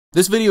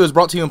This video is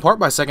brought to you in part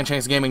by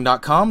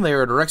SecondChanceGaming.com. They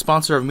are a direct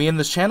sponsor of me and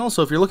this channel,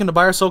 so if you're looking to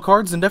buy or sell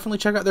cards, then definitely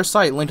check out their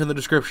site, linked in the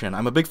description.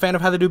 I'm a big fan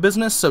of how they do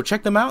business, so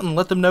check them out and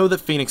let them know that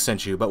Phoenix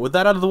sent you. But with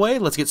that out of the way,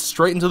 let's get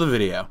straight into the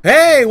video.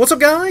 Hey, what's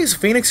up guys?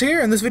 Phoenix here,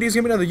 and this video is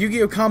going to be another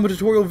Yu-Gi-Oh! Combo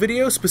tutorial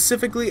video,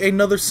 specifically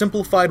another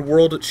simplified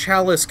world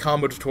Chalice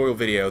combo tutorial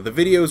video. The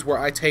videos where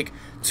I take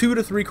 2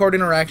 to 3 card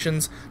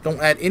interactions,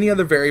 don't add any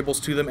other variables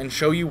to them, and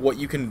show you what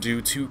you can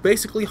do to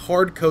basically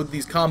hard code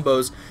these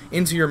combos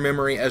into your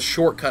memory as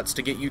shortcuts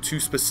to get you to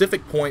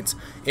specific points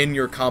in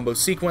your combo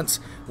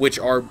sequence, which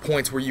are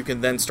points where you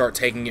can then start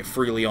taking it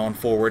freely on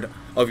forward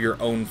of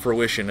your own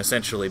fruition,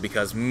 essentially,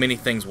 because many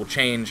things will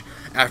change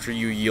after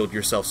you yield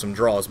yourself some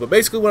draws. But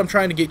basically what I'm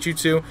trying to get you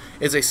to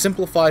is a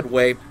simplified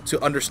way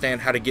to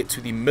understand how to get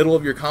to the middle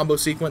of your combo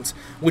sequence,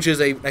 which is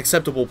an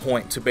acceptable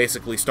point to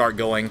basically start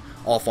going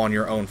off on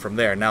your own from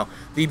there. Now,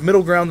 the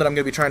middle ground that I'm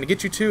going to be trying to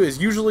get you to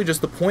is usually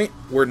just the point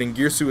where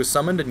Ningirsu is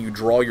summoned and you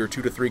draw your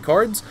 2 to 3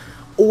 cards,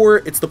 or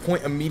it's the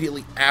point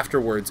immediately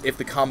afterwards if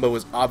the combo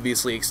is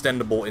obviously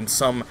extendable in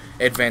some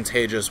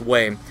advantageous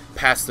way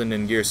past the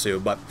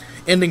Ningirsu. But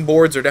ending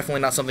boards are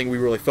definitely not something we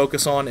really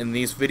focus on in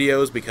these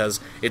videos because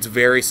it's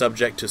very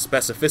subject to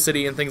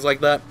specificity and things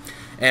like that.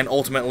 And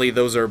ultimately,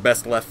 those are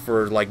best left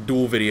for like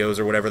duel videos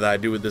or whatever that I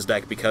do with this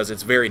deck because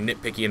it's very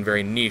nitpicky and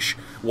very niche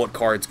what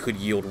cards could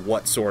yield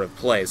what sort of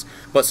plays.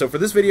 But so for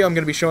this video, I'm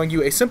going to be showing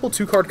you a simple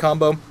 2-card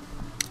combo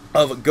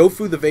of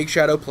Gofu the Vague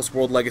Shadow plus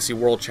World Legacy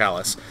World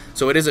Chalice.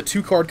 So it is a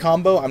 2-card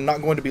combo. I'm not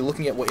going to be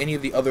looking at what any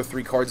of the other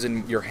 3 cards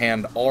in your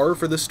hand are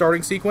for this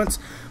starting sequence,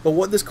 but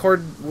what this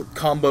card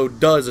combo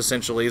does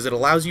essentially is it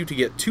allows you to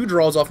get 2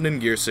 draws off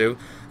Ningirsu.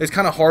 It's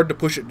kind of hard to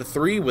push it to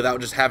 3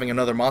 without just having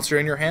another monster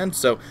in your hand,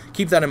 so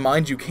keep that in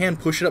mind. You can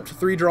push it up to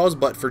 3 draws,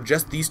 but for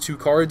just these 2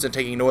 cards and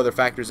taking no other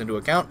factors into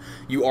account,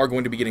 you are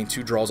going to be getting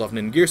 2 draws off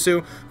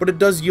Ningirsu, but it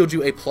does yield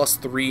you a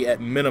 +3 at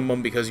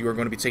minimum because you are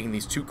going to be taking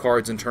these 2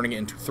 cards and turning it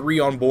into 3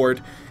 on board,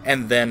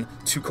 and then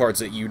 2 cards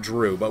that you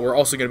drew. But we're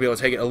also going to be able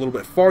to take it a little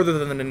bit farther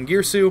than the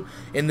Ningirsu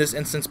in this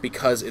instance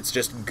because it's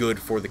just good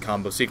for the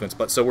combo sequence.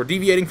 But so we're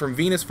deviating from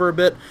Venus for a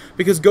bit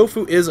because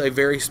Gofu is a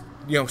very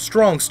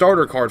strong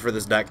starter card for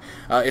this deck.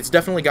 It's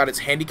definitely got its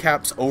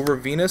handicaps over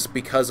Venus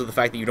because of the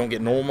fact that you don't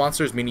get normal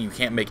monsters, meaning you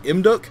can't make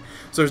Imduk.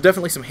 So there's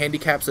definitely some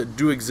handicaps that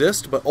do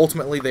exist, but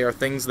ultimately they are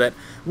things that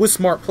with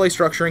smart play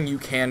structuring you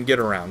can get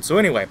around. So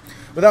anyway,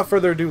 without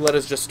further ado, let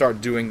us just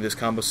start doing this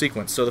combo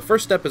sequence. So the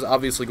first step is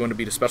obviously going to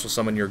be to special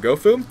summon your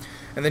Gofu,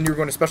 and then you're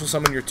going to special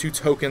summon your 2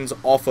 tokens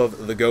off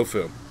of the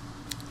Gofu.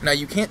 Now,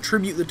 you can't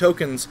tribute the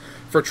tokens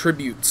for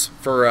tributes,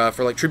 for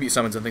like tribute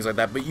summons and things like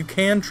that, but you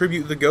can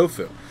tribute the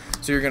Gofu.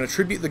 So you're going to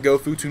tribute the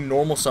Gofu to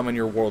normal summon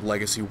your World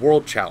Legacy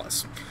World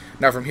Chalice.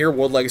 Now from here,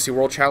 World Legacy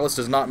World Chalice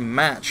does not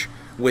match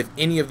with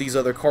any of these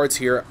other cards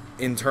here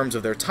in terms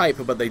of their type,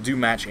 but they do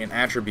match in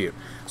attribute.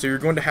 So you're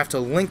going to have to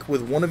link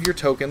with one of your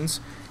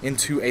tokens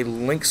into a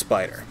Link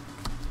Spider.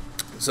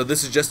 So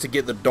this is just to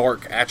get the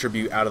dark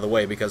attribute out of the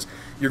way because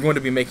you're going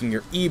to be making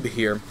your Ebe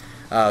here,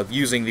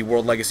 using the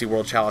World Legacy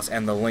World Chalice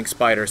and the Link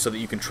Spider so that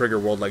you can trigger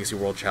World Legacy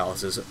World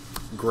Chalice's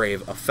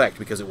grave effect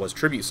because it was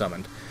tribute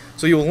summoned.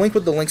 So you will link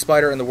with the Link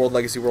Spider and the World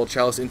Legacy World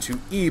Chalice into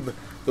Ebe,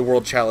 the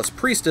World Chalice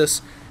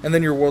Priestess, and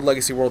then your World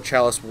Legacy World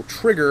Chalice will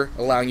trigger,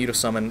 allowing you to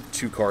summon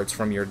 2 cards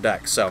from your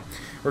deck. So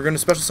we're going to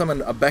special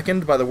summon a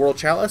Beckoned by the World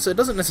Chalice. It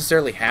doesn't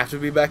necessarily have to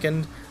be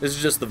Beckoned. This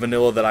is just the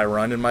vanilla that I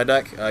run in my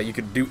deck. You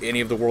could do any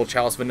of the World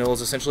Chalice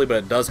vanillas essentially, but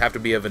it does have to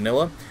be a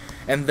vanilla.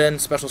 And then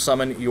special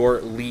summon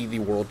your Lee the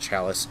World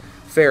Chalice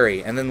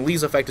Fairy, and then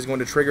Lee's effect is going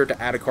to trigger to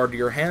add a card to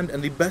your hand,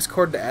 and the best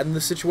card to add in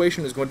this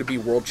situation is going to be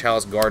World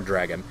Chalice Guard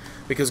Dragon,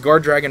 because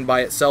Guard Dragon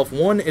by itself,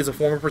 1, is a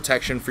form of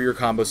protection for your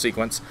combo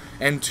sequence,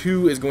 and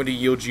 2, is going to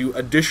yield you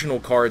additional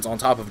cards on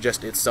top of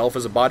just itself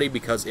as a body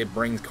because it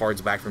brings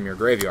cards back from your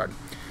graveyard.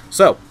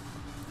 So,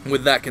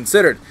 with that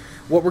considered,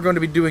 what we're going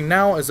to be doing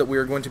now is that we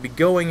are going to be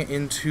going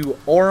into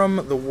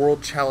Aurum, the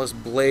World Chalice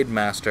Blade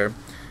Master,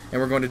 and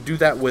we're going to do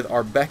that with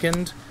our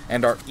Beckoned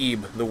and our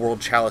Ebe, the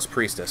World Chalice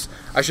Priestess.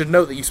 I should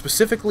note that you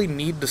specifically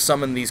need to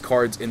summon these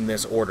cards in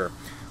this order.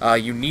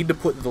 You need to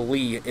put the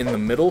Lee in the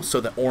middle so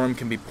that Aurum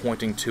can be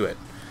pointing to it.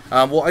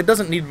 Well, it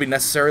doesn't need to be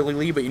necessarily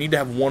Lee, but you need to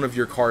have one of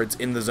your cards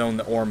in the zone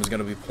that Aurum is going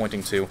to be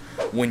pointing to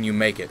when you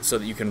make it, so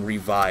that you can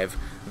revive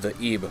the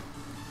Ebe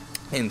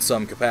in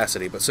some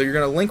capacity. But so you're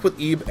going to link with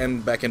Ebe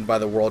and Beckoned by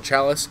the World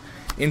Chalice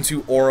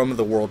into Aurum,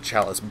 the World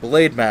Chalice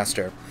Blade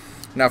Master.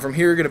 Now from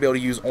here you're going to be able to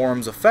use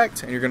Aurum's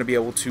effect, and you're going to be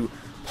able to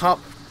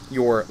pop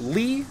your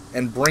Lee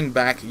and bring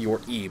back your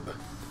Ebe.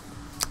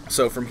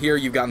 So from here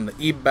you've gotten the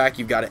Ebe back,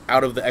 you've got it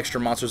out of the extra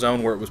monster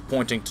zone where it was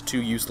pointing to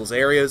 2 useless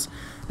areas.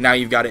 Now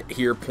you've got it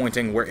here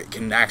pointing where it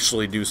can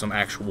actually do some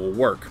actual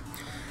work.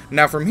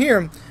 Now from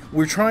here,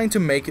 we're trying to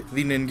make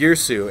the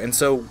Ningirsu, and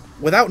so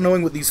without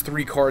knowing what these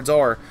 3 cards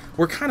are,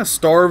 we're kind of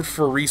starved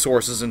for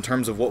resources in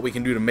terms of what we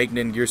can do to make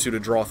Ningirsu to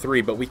draw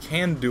 3, but we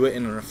can do it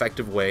in an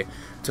effective way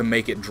to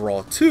make it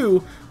draw 2,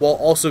 while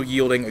also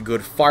yielding a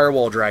good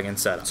Firewall Dragon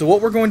setup. So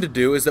what we're going to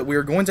do is that we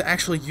are going to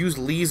actually use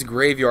Lee's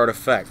Graveyard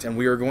effect, and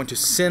we are going to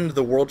send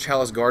the World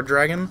Chalice Guard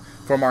Dragon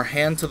from our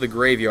hand to the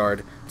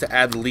graveyard to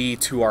add Lee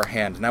to our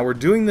hand. Now we're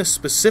doing this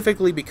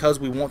specifically because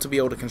we want to be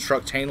able to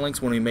construct chain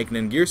links when we make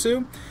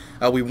Ningirsu.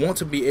 We want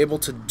to be able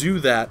to do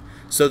that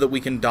so that we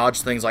can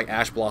dodge things like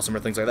Ash Blossom or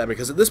things like that,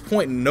 because at this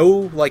point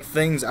no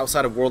things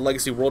outside of World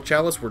Legacy World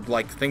Chalice were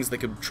things that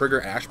could trigger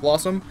Ash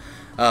Blossom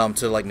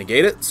to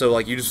negate it. So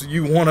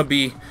you want to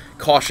be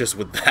cautious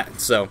with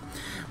that. So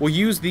we'll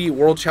use the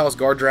World Chalice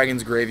Guard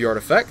Dragon's Graveyard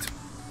effect,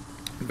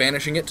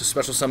 banishing it to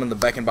special summon the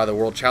Beckon by the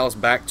World Chalice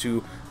back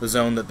to the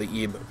zone that the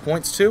Ebe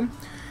points to.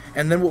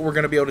 And then what we're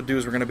going to be able to do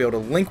is we're going to be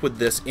able to link with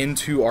this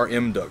into our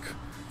Imduk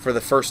for the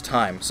first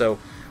time. So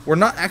we're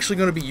not actually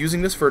going to be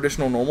using this for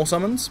additional normal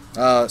summons,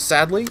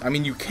 sadly. I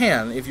mean, you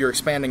can if you're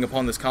expanding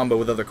upon this combo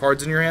with other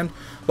cards in your hand,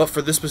 but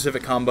for this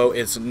specific combo,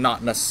 it's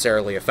not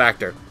necessarily a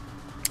factor.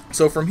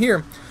 So from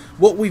here,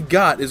 what we've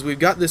got is we've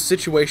got this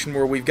situation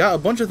where we've got a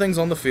bunch of things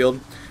on the field.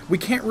 We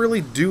can't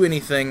really do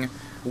anything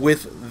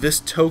with this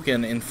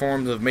token in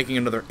forms of making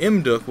another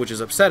Imduk, which is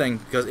upsetting,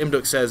 because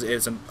Imduk says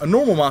it's a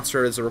normal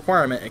monster is a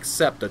requirement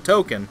except a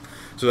token,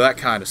 so that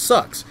kind of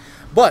sucks.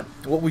 But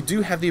what we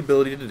do have the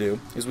ability to do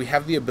is we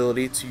have the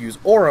ability to use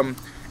Aurum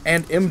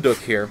and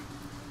Imduk here,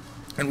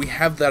 and we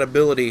have that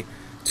ability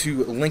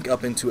to link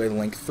up into a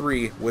link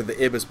 3 where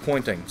the Ib is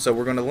pointing. So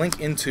we're going to link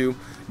into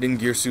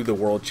Ningirsu, the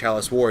World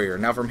Chalice Warrior.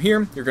 Now from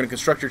here, you're going to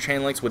construct your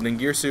chain links with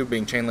Ningirsu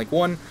being chain link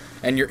 1,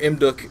 and your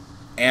Imduk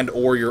and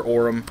or your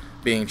Aurum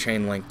being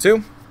chain link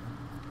 2.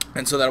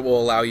 And so that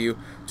will allow you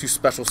to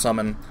special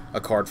summon a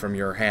card from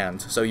your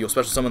hand. So you'll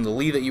special summon the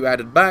Lee that you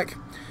added back,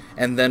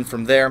 and then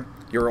from there,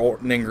 I'm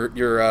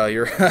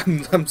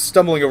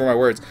stumbling over my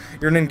words.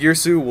 Your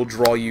Ningirsu will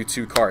draw you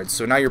 2 cards.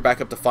 So now you're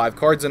back up to 5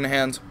 cards in the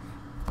hand,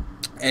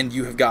 and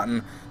you have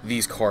gotten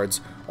these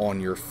cards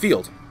on your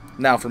field.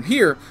 Now from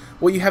here,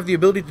 what you have the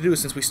ability to do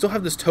is, since we still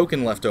have this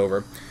token left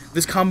over,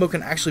 this combo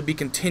can actually be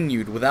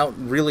continued without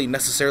really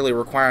necessarily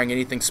requiring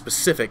anything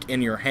specific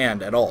in your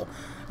hand at all.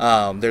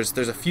 There's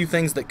a few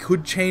things that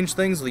could change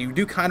things. You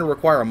do kind of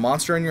require a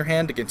monster in your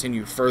hand to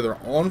continue further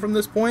on from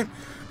this point,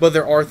 but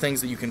there are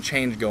things that you can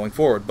change going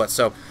forward. But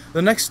so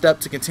the next step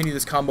to continue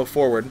this combo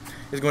forward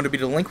is going to be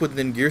to link with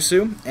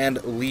Ningirsu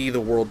and Lee,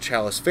 the World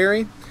Chalice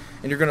Fairy,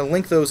 and you're going to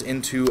link those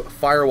into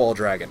Firewall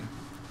Dragon.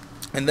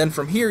 And then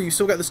from here, you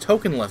still got this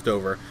token left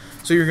over,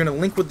 so you're going to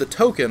link with the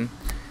token,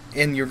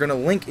 and you're going to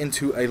link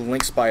into a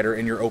Link Spider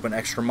in your open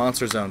extra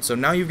monster zone. So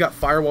now you've got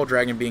Firewall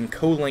Dragon being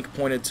co-link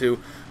pointed to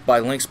by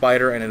Link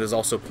Spider, and it is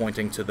also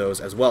pointing to those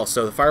as well.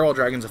 So the Firewall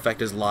Dragon's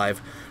effect is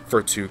live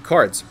for 2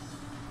 cards.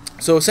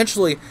 So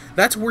essentially,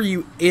 that's where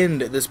you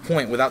end at this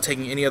point without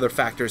taking any other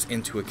factors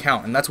into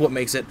account, and that's what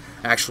makes it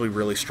actually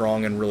really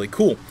strong and really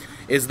cool,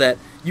 is that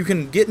you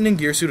can get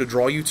Ningirsu to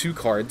draw you 2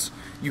 cards,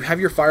 you have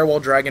your Firewall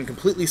Dragon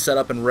completely set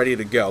up and ready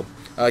to go.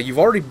 You've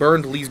already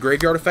burned Lee's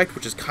Graveyard effect,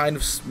 which is kind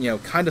of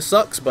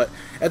sucks, but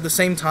at the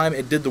same time,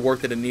 it did the work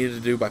that it needed to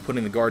do by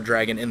putting the Guard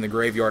Dragon in the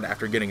graveyard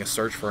after getting a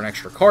search for an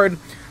extra card,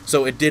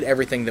 so it did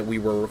everything that we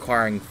were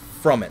requiring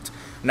from it.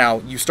 Now,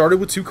 you started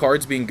with 2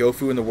 cards, being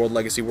Gofu and the World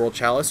Legacy World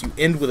Chalice. You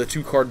end with a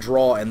 2-card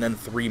draw and then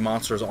 3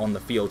 monsters on the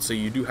field, so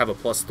you do have a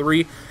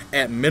 +3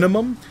 at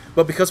minimum,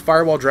 but because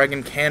Firewall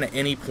Dragon can at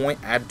any point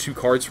add 2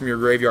 cards from your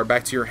graveyard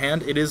back to your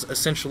hand, it is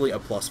essentially a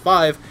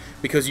 +5,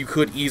 because you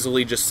could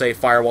easily just say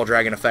Firewall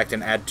Dragon effect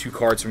and add 2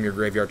 cards from your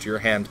graveyard to your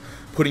hand,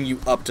 putting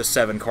you up to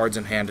 7 cards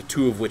in hand,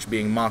 2 of which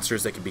being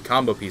monsters that could be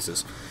combo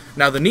pieces.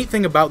 Now, the neat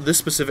thing about this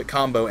specific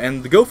combo,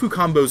 and the Gofu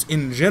combos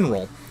in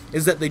general,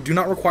 is that they do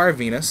not require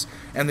Venus,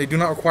 and they do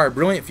not require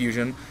Brilliant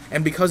Fusion,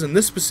 and because in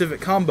this specific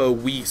combo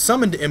we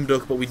summoned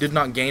Imduk, but we did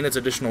not gain its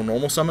additional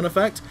normal summon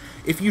effect,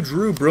 if you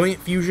drew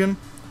Brilliant Fusion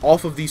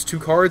off of these 2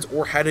 cards,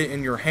 or had it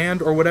in your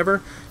hand, or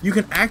whatever, you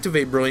can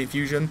activate Brilliant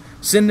Fusion,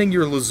 sending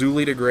your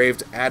Lazuli to grave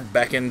to add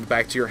Beckon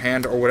back to your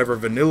hand, or whatever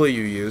vanilla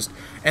you used,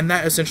 and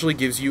that essentially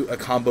gives you a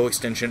combo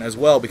extension as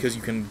well, because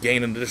you can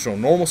gain an additional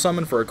normal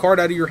summon for a card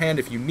out of your hand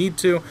if you need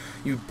to.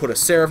 You put a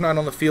Seraph Knight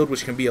on the field,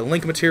 which can be a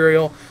link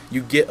material.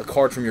 You get a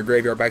card from your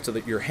graveyard back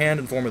to your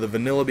hand in form of the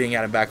vanilla being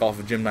added back off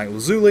of Gem Knight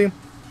Lazuli.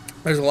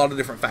 There's a lot of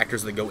different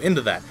factors that go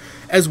into that.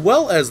 As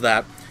well as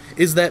that,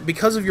 is that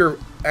because of your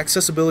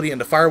accessibility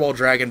into Firewall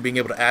Dragon being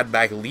able to add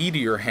back Lee to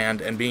your hand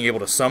and being able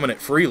to summon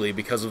it freely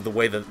because of the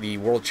way that the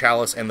World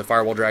Chalice and the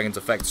Firewall Dragon's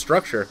effect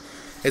structure,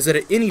 is that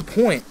at any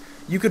point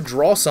you could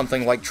draw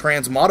something like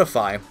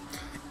Transmodify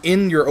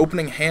in your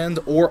opening hand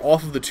or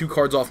off of the 2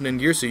 cards off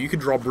Ningirsu. You could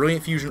draw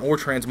Brilliant Fusion or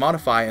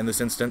Transmodify in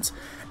this instance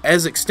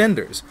as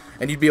extenders,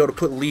 and you'd be able to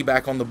put Lee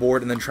back on the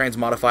board and then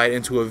Transmodify it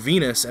into a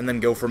Venus and then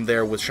go from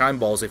there with Shine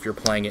Balls if you're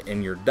playing it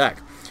in your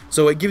deck.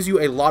 So it gives you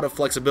a lot of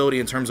flexibility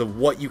in terms of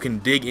what you can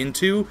dig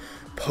into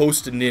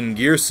post-Nin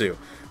Girsu.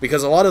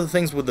 Because a lot of the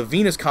things with the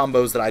Venus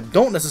combos that I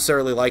don't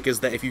necessarily like is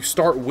that if you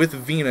start with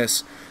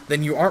Venus,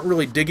 then you aren't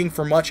really digging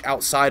for much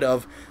outside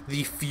of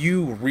the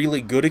few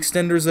really good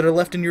extenders that are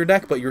left in your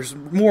deck, but you're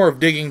more of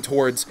digging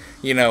towards,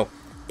 you know,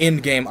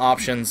 in-game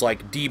options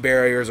like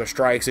D-barriers or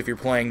strikes if you're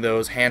playing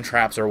those, hand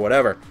traps or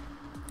whatever.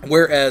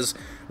 Whereas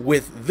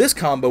with this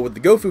combo, with the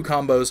Gofu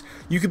combos,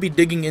 you could be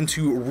digging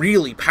into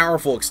really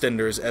powerful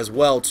extenders as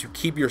well to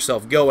keep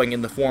yourself going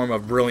in the form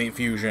of Brilliant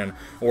Fusion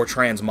or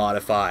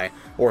Transmodify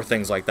or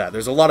things like that.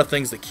 There's a lot of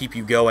things that keep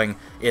you going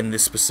in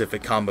this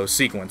specific combo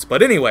sequence.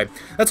 But anyway,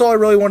 that's all I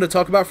really wanted to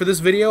talk about for this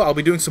video. I'll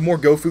be doing some more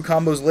Gofu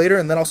combos later,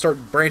 and then I'll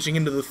start branching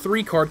into the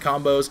 3-card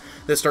combos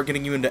that start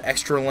getting you into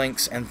extra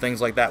links and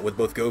things like that with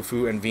both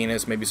Gofu and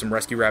Venus, maybe some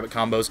Rescue Rabbit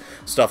combos,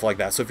 stuff like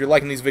that. So if you're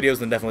liking these videos,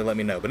 then definitely let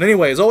me know. But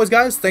anyway, as always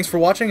guys, thanks for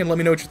watching, and let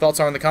me know what your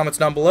thoughts are in the comments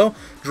down below.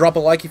 Drop a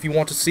like if you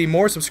want to see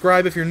more,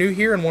 subscribe if you're new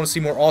here and want to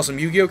see more awesome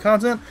Yu-Gi-Oh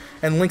content,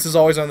 and links as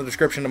always are in the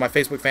description to my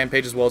Facebook fan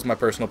page as well as my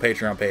personal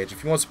Patreon page.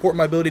 If you want to support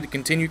my ability to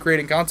continue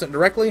creating content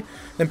directly,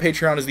 then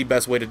Patreon is the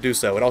best way to do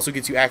so. It also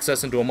gets you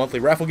access into a monthly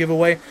raffle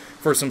giveaway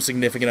for some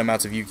significant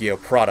amounts of Yu-Gi-Oh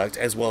product,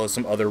 as well as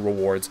some other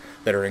rewards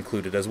that are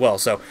included as well.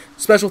 So,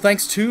 special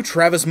thanks to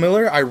Travis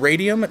Miller,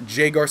 Iradium,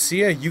 Jay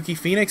Garcia, Yuki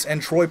Phoenix,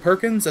 and Troy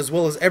Perkins, as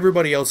well as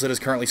everybody else that has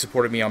currently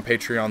supported me on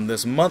Patreon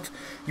this month.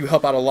 You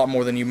help out a lot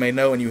more than you may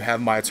know, and you have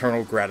my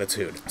eternal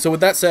gratitude. So with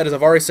that said, as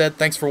I've already said,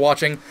 thanks for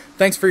watching,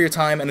 thanks for your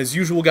time, and as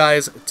usual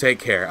guys, take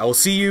care. I will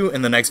see you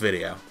in the next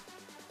video.